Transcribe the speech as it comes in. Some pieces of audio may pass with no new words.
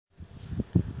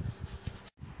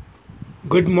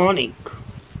Good morning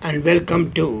and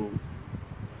welcome to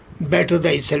Better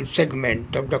Thyself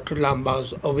segment of Dr.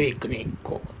 Lamba's Awakening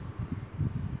Call.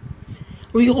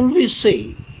 We always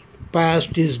say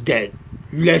past is dead,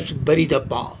 let's bury the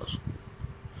past.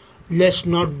 Let's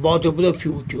not bother with the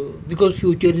future because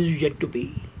future is yet to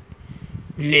be.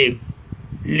 Live,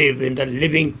 live in the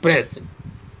living present.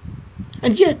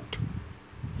 And yet,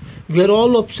 we are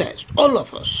all obsessed, all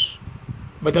of us,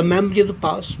 by the memory of the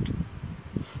past,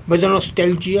 by the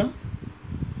nostalgia,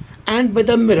 and by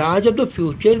the mirage of the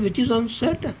future which is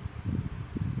uncertain.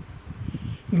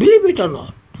 Believe it or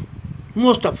not,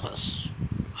 most of us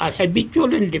are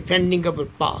habitual in defending our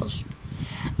past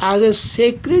as a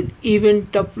sacred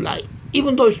event of life,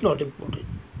 even though it's not important.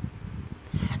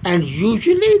 And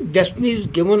usually, destiny is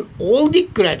given all the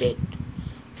credit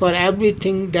for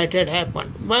everything that had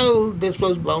happened. Well, this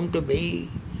was bound to be,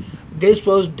 this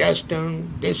was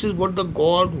destined, this is what the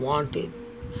God wanted,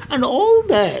 and all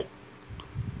that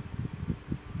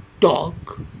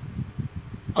talk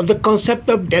of the concept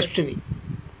of destiny,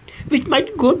 which might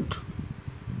be good,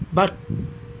 but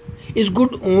is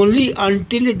good only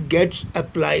until it gets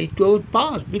applied to our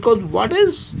past. Because what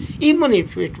is, even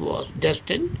if it was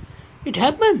destined, it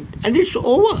happened and it's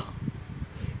over.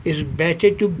 It's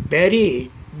better to bury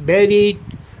it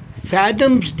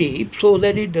fathoms deep so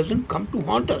that it doesn't come to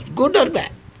haunt us, good or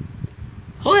bad.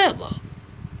 However,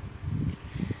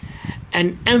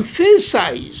 an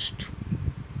emphasized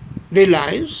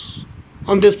reliance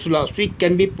on this philosophy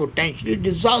can be potentially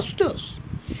disastrous.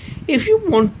 If you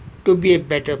want to be a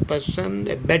better person,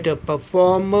 a better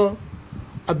performer,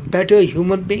 a better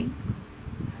human being,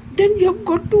 then you have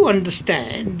got to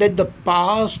understand that the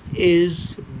past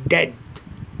is dead.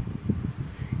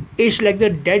 It's like the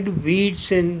dead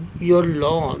weeds in your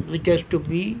lawn which has to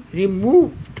be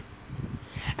removed.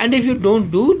 And if you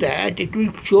don't do that, it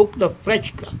will choke the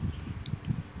fresh grass.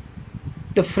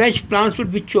 The fresh plants will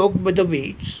be choked by the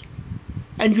weeds,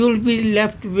 and you will be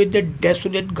left with a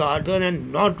desolate garden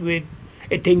and not with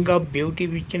a thing of beauty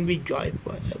which can be joy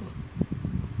forever.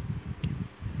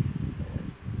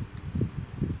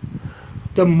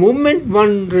 The moment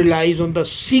one relies on the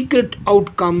secret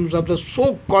outcomes of the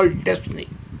so-called destiny,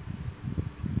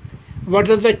 what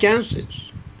are the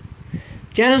chances?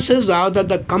 Chances are that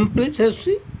the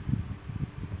complacency,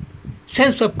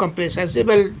 sense of complacency,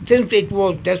 well, since it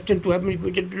was destined to happen, it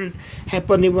will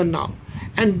happen even now.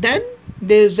 And then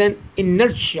there is an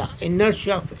inertia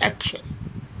of action.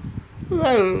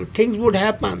 Well, things would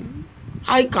happen.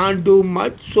 I can't do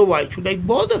much, so why should I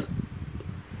bother?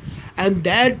 And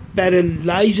that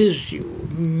paralyzes you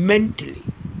mentally,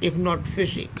 if not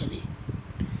physically.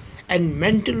 And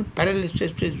mental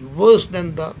paralysis is worse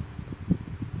than the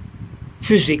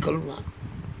physical one.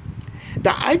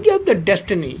 The idea of the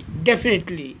destiny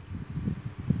definitely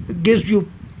gives you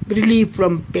relief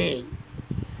from pain.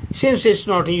 Since it's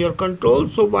not in your control,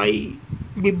 so why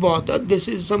be bothered? This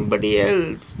is somebody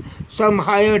else, some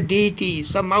higher deity,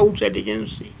 some outside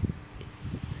agency.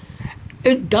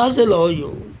 It does allow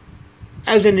you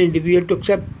as an individual to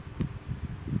accept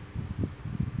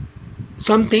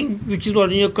something which is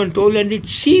not in your control, and it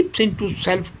seeps into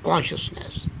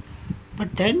self-consciousness.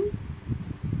 But then,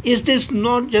 is this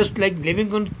not just like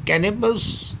living on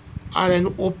cannabis or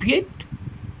an opiate?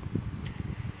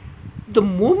 The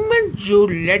moment you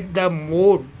let the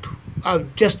mode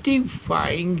of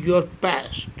justifying your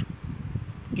past,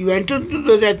 you enter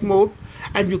into that mode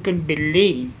and you can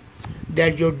believe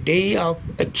that your day of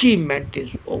achievement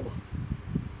is over.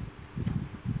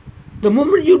 The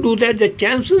moment you do that, the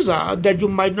chances are that you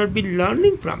might not be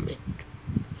learning from it.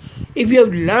 If you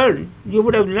have learned, you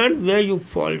would have learned where you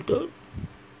faltered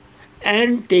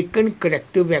and taken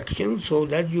corrective action so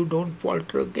that you don't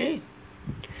falter again.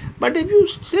 But if you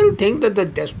still think that the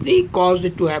destiny caused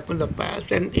it to happen in the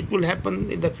past and it will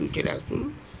happen in the future as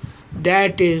well,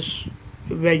 that is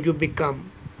when you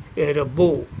become a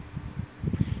robot.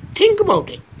 Think about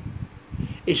it.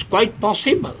 It's quite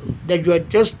possible that you are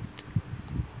just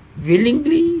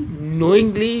willingly,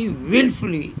 knowingly,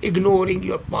 willfully ignoring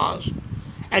your past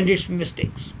and its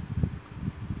mistakes.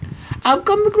 I've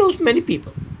come across many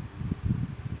people,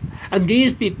 and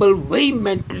these people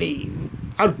vehemently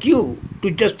argue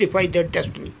to justify their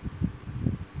destiny.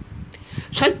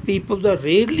 Such people are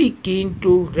rarely keen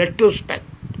to retrospect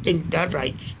in the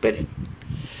right spirit.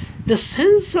 The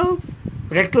sense of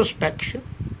retrospection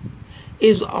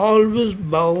is always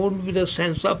bound with a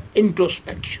sense of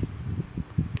introspection.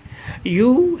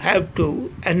 You have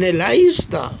to analyze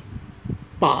the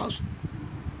past,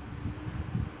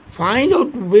 find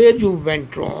out where you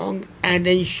went wrong, and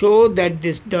ensure that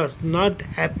this does not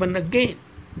happen again.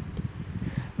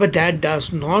 But that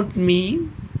does not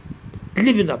mean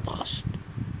live in the past.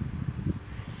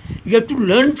 You have to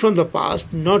learn from the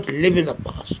past, not live in the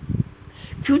past.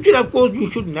 Future, of course, you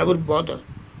should never bother.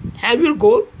 Have your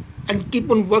goal and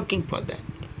keep on working for that.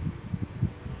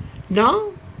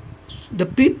 Now, the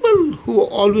people who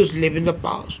always live in the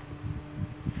past,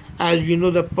 as you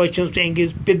know, the Persian saying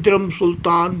is Pidram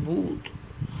Sultan Bood.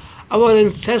 Our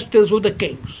ancestors were the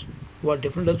kings. What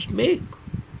difference does it make?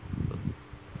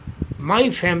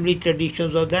 My family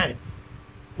traditions are that.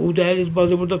 Who the hell is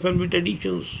bothered about the family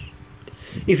traditions?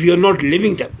 If you are not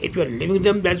living them, if you are living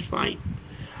them, that's fine.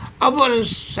 Our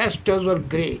ancestors were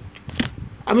great.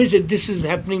 I mean, this is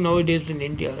happening nowadays in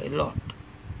India a lot.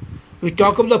 We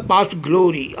talk of the past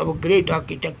glory, our great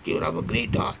architecture, our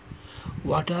great art.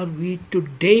 What are we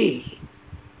today?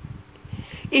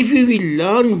 If we will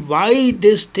learn why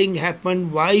this thing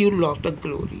happened, why you lost the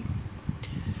glory,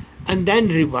 and then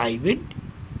revive it,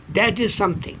 that is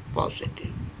something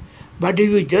positive. But if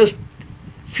you just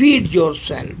feed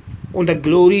yourself on the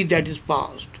glory that is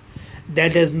past,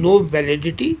 that has no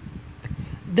validity,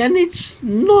 then it's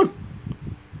not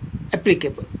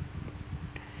applicable.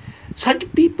 Such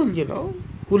people,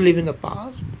 who live in the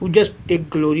past, who just take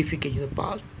glorification of the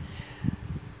past,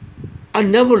 are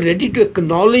never ready to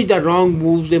acknowledge the wrong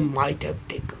moves they might have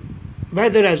taken,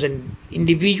 whether as an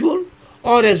individual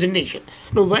or as a nation.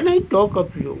 Now, when I talk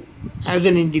of you as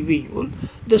an individual,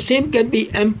 the same can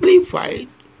be amplified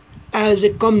as a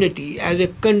community, as a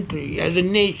country, as a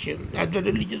nation, as a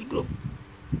religious group.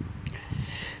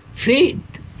 Fate,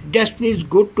 destiny is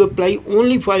good to apply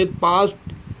only for a past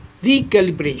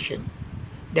recalibration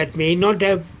that may not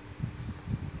have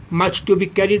much to be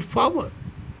carried forward.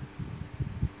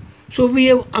 So we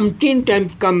have umpteen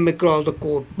times come across the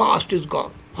quote, past is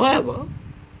gone. However,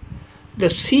 the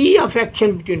sea of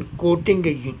action between quoting a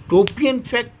utopian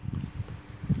fact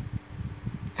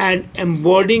and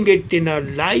embodying it in our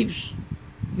lives,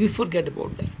 we forget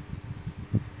about that.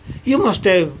 You must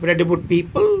have read about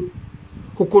people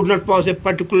who could not pass a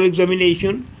particular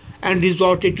examination and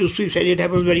resorted to suicide. It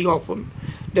happens very often.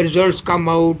 The results come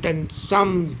out and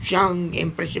some young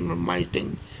impressionable mind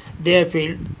thinks they have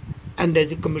failed and they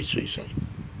commit suicide.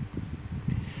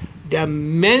 There are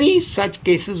many such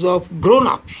cases of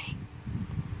grown-ups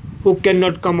who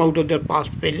cannot come out of their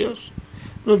past failures.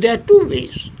 Now, there are two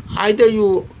ways. Either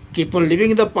you keep on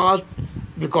living in the past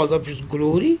because of its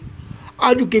glory,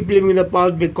 or you keep living in the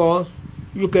past because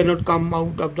you cannot come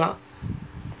out of the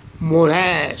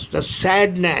morass, the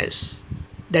sadness,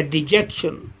 the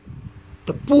dejection,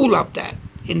 the pool of that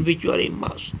in which you are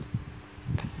immersed.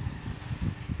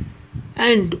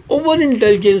 And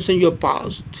overindulgence in your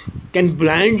past can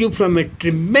blind you from a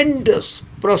tremendous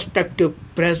prospective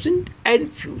present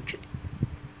and future.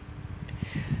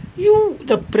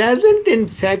 The present, in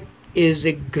fact, is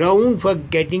a ground for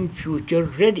getting future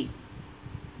ready.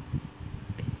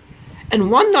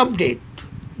 And one update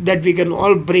that we can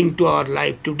all bring to our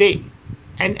life today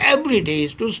and every day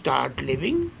is to start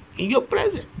living in your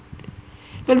present.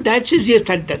 Well, that's easier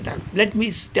said than done. Let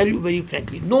me tell you very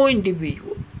frankly, no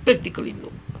individual, practically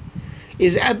no,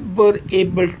 is ever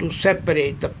able to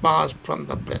separate the past from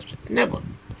the present. Never.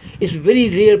 It's very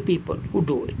rare people who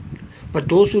do it. But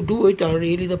those who do it are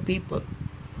really the people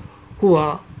who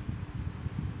are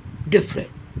different.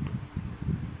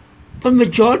 For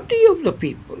majority of the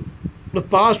people, the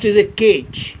past is a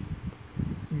cage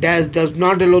that does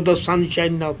not allow the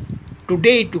sunshine of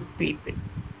today to peep in.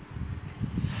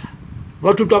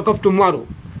 What to talk of tomorrow?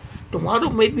 Tomorrow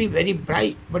may be very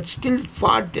bright, but still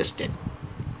far distant.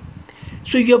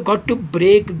 So you have got to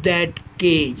break that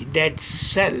cage, that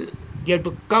cell. You have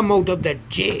to come out of that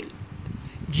jail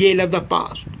of the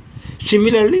past.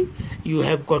 Similarly, you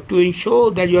have got to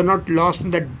ensure that you are not lost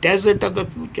in the desert of the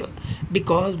future,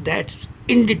 because that's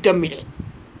indeterminate.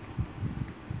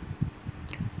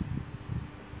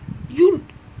 You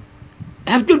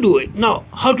have to do it. Now,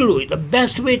 how to do it? The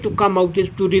best way to come out is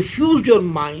to refuse your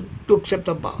mind to accept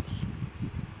the past.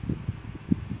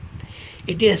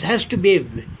 It has to be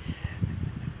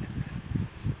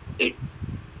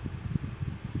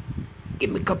give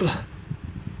me a couple of...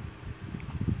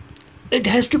 It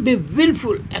has to be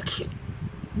willful action,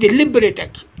 deliberate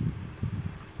action.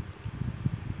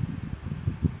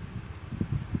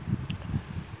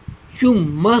 You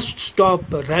must stop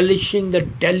relishing the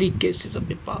delicacies of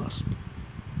the past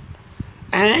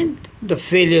and the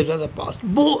failures of the past.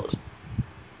 Both.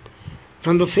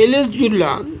 From the failures you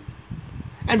learn,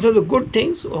 and from the good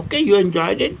things, okay, you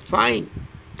enjoyed it, fine,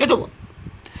 get over.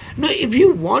 Now, if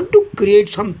you want to create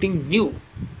something new,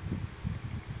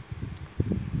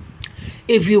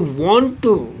 if you want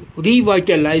to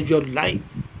revitalize your life,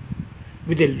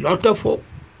 with a lot of hope,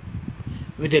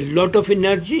 with a lot of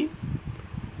energy,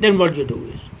 then what you do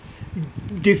is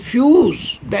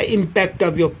diffuse the impact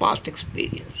of your past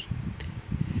experience.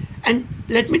 And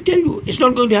let me tell you, it's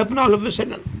not going to happen all of a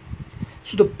sudden.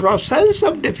 So the process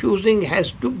of diffusing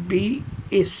has to be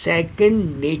a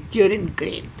second nature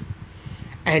ingrained.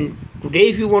 And today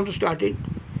if you want to start it,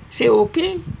 say,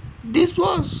 okay, this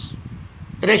was,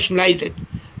 rationalize it.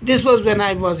 This was when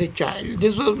I was a child,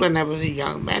 this was when I was a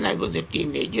young man, I was a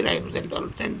teenager, I was an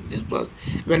adolescent, this was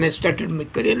when I started my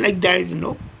career, like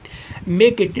that,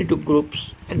 Make it into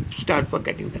groups and start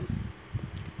forgetting them.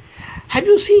 Have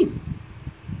you seen,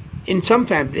 in some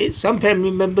families, some family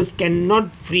members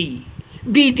cannot breathe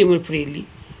even freely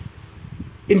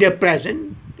in their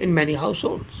present in many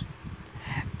households.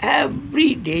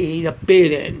 Every day the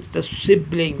parents, the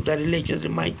siblings, the relations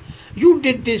remind, you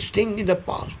did this thing in the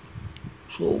past.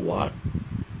 So what?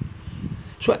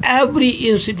 So every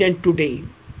incident today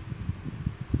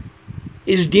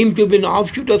is deemed to be an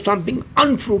offshoot of something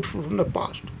unfruitful from the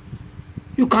past.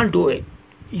 You can't do it.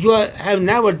 You have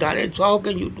never done it, so how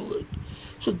can you do it?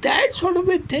 So that sort of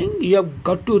a thing you have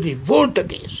got to revolt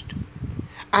against.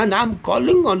 And I'm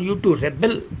calling on you to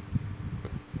rebel.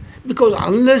 Because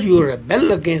unless you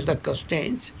rebel against the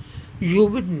constraints, you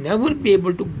will never be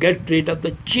able to get rid of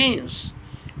the chains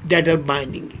that are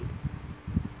binding you.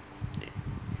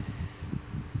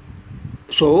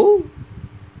 So,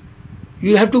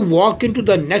 you have to walk into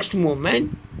the next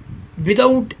moment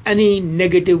without any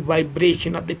negative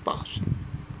vibration of the past.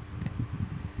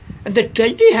 And the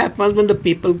tragedy happens when the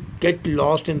people get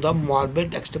lost in the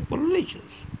morbid extrapolations.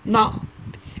 Now,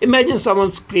 imagine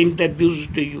someone screams abuse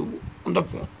to you on the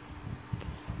phone.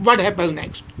 What happens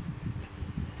next?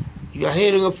 You are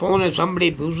hearing a phone and somebody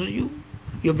abuses you.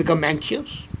 You become anxious.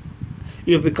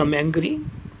 You become angry.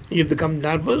 You become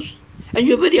nervous. And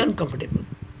you are very uncomfortable.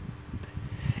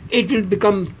 It will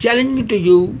become challenging to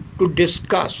you to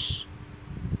discuss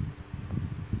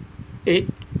it.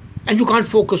 And you can't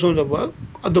focus on the work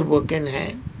or the work in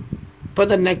hand for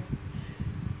the next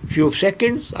few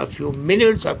seconds, a few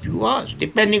minutes, a few hours,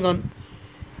 depending on,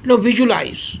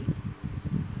 visualize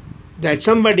that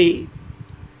somebody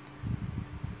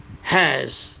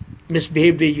has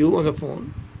misbehaved with you on the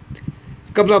phone.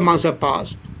 A couple of months have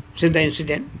passed since the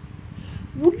incident.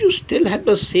 Would you still have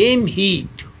the same heat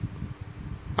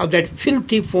of that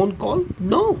filthy phone call?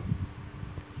 No.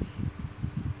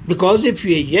 Because if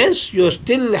you are yes, you are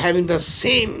still having the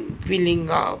same feeling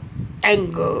of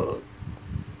anger,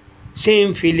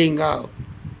 same feeling of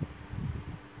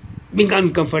being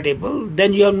uncomfortable,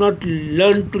 then you have not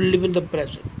learned to live in the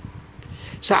present.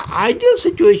 So ideal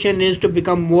situation is to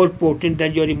become more potent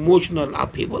than your emotional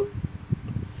upheaval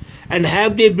and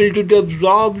have the ability to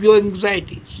absorb your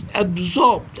anxieties,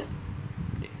 absorb them.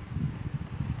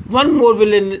 One more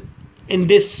villain in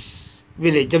this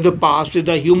village of the past is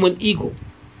the human ego.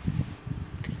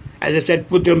 As I said,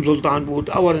 Putram Sultan Wood,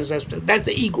 our ancestors, that's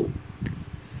the ego.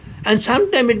 And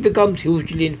sometimes it becomes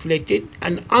hugely inflated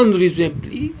and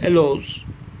unreasonably allows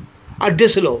or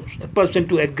disallows a person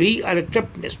to agree or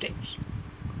accept mistakes.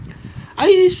 I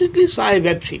recently saw a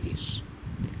web series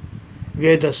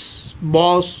where the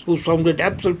boss, who sounded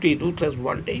absolutely ruthless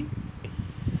one day,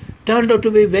 turned out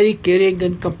to be a very caring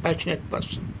and compassionate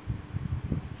person.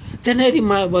 Then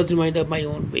I was reminded of my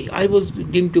own way. I was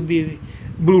deemed to be a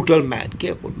brutal man,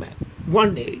 careful man.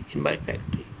 One day in my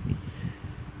factory,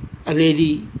 a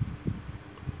lady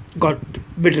got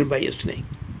bitten by a snake.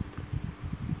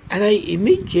 And I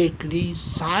immediately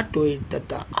saw to it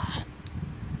that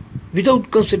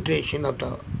without consideration of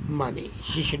the money,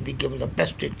 she should be given the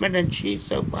best treatment, and she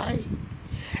survived.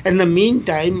 In the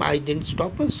meantime, I didn't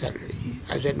stop her salary.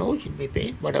 I said, no, she'll be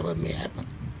paid, whatever may happen.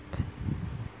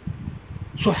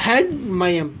 So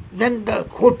then the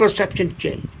whole perception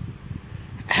changed.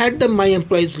 Had my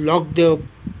employees locked their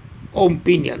own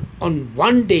opinion on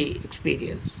one day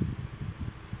experience,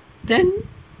 then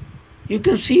you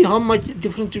can see how much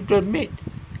difference it was made.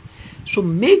 So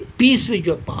make peace with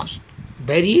your past.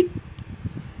 Bury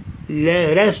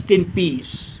it. Rest in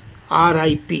peace.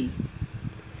 R.I.P.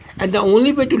 And the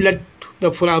only way to let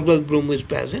the flowers bloom is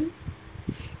present.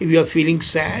 If you are feeling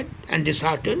sad and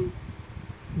disheartened,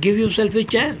 give yourself a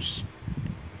chance.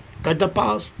 Cut the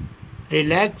past.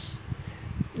 Relax.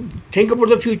 Think about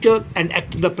the future and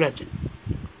act in the present.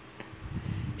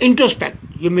 Introspect.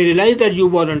 You may realize that you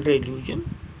were under illusion,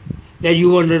 that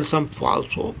you were under some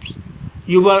false hopes,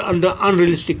 you were under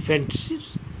unrealistic fantasies,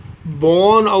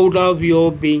 born out of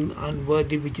your being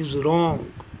unworthy, which is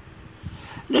wrong.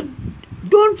 Now,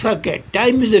 don't forget,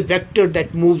 time is a vector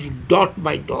that moves dot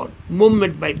by dot,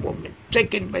 moment by moment,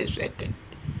 second by second.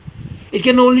 It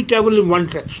can only travel in one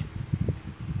direction,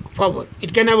 forward.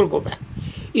 It can never go back.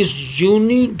 It's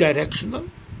unidirectional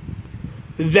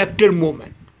vector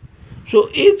movement. So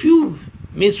if you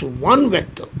miss one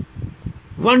vector,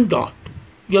 one dot,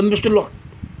 you have missed a lot.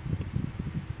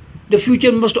 The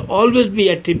future must always be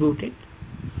attributed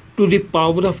to the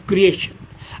power of creation.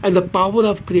 And the power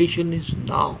of creation is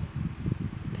now.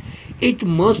 It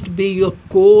must be your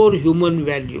core human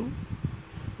value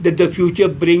that the future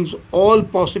brings all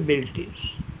possibilities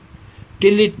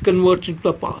till it converts into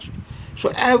the past.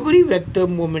 So every vector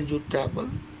moment you travel,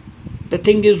 the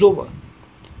thing is over.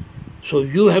 So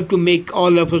you have to make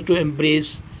all efforts to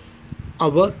embrace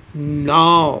our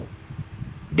now,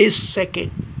 this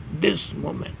second, this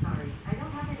moment.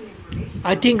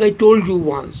 I think I told you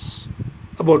once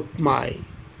about my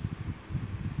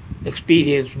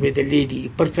experience with a lady, a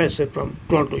professor from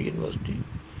Toronto University.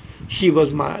 She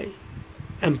was my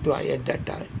employee at that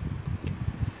time.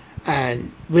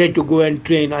 And we had to go and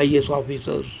train IAS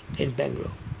officers in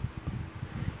Bangalore.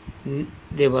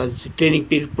 There was a training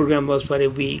period program was for a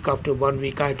week. After 1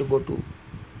 week I had to go to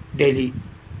Delhi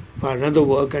for another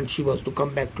work and she was to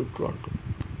come back to Toronto.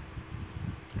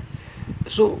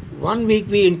 So 1 week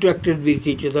we interacted with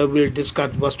each other. We'll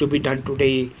discuss what's to be done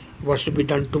today, what's to be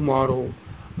done tomorrow,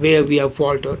 where we have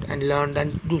faltered and learned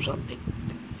and do something.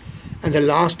 And the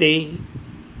last day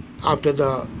after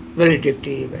the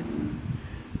valedictory event,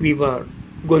 we were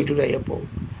going to the airport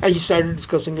and she started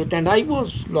discussing it and I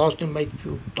was lost in my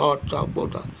few thoughts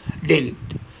about the daily.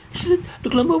 She said,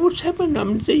 Columba, what's happened? I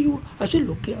said,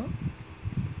 look here,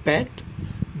 Pat,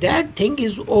 that thing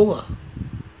is over.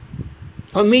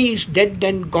 For me it's dead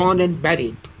and gone and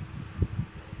buried.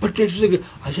 But I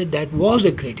said, that was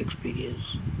a great experience.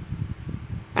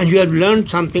 And you have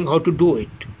learned something how to do it,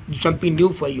 something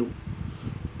new for you.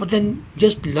 But then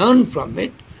just learn from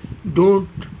it. Don't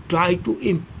try to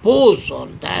impose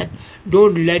on that.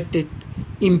 Don't let it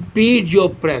impede your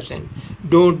present.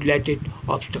 Don't let it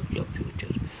obstruct your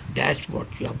future. That's what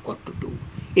you have got to do.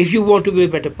 If you want to be a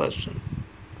better person,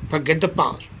 forget the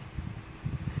past.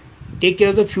 Take care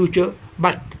of the future,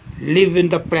 but live in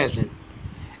the present.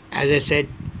 As I said,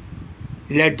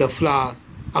 let the flower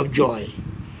of joy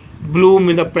bloom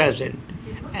in the present,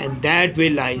 and that way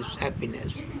lies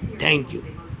happiness. Thank you.